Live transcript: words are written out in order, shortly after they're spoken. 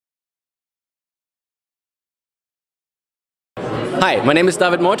Hi, my name is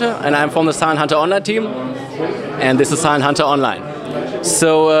David Moiter and I'm from the Silent Hunter Online team, and this is Silent Hunter Online.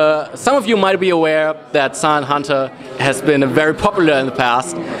 So some of you might be aware that Silent Hunter has been very popular in the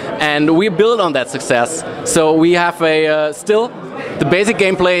past, and we build on that success. So we have still the basic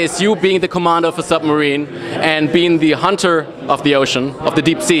gameplay is you being the commander of a submarine and being the hunter of the ocean, of the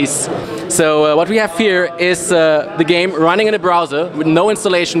deep seas. So what we have here is the game running in a browser with no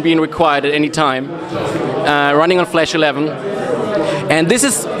installation being required at any time, running on Flash 11. And this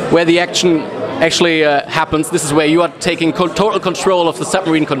is where the action actually happens. This is where you are taking total control of the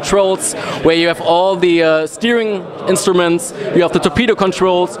submarine controls, where you have all the steering instruments, you have the torpedo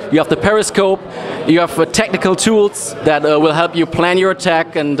controls, you have the periscope, you have technical tools that will help you plan your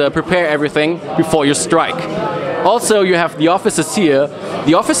attack and prepare everything before you strike. Also, you have the officers here.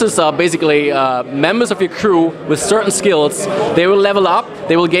 The officers are basically members of your crew with certain skills. They will level up,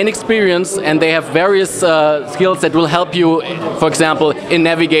 they will gain experience, and they have various skills that will help you, for example, in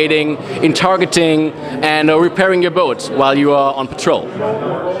navigating, in targeting, and repairing your boat while you are on patrol.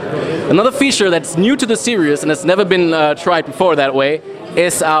 Another feature that's new to the series and has never been tried before that way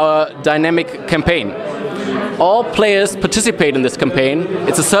is our dynamic campaign. All players participate in this campaign.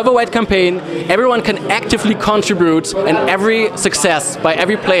 It's a server-wide campaign. Everyone can actively contribute, and every success by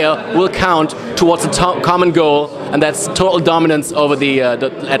every player will count towards a common goal, and that's total dominance over the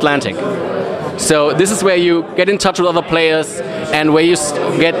Atlantic. So this is where you get in touch with other players and where you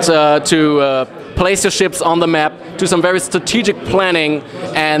get to place your ships on the map, do some very strategic planning,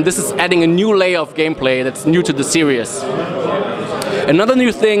 and this is adding a new layer of gameplay that's new to the series. Another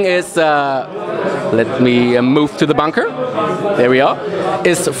new thing is, let me move to the bunker, there we are,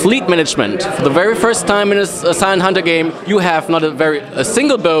 is fleet management. For the very first time in a Silent Hunter game, you have not a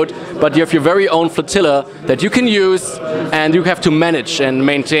single boat, but you have your very own flotilla that you can use and you have to manage and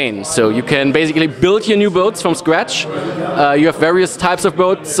maintain. So you can basically build your new boats from scratch. You have various types of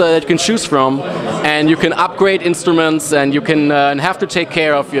boats that you can choose from, and you can upgrade instruments, and you can have to take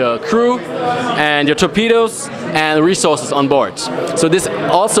care of your crew and your torpedoes and resources on board. So this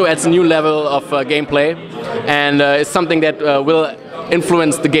also adds a new level of gameplay, and it's something that will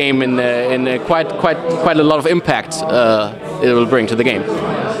influence the game in quite a lot of impact it will bring to the game.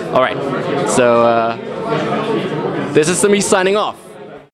 All right, so this is me signing off.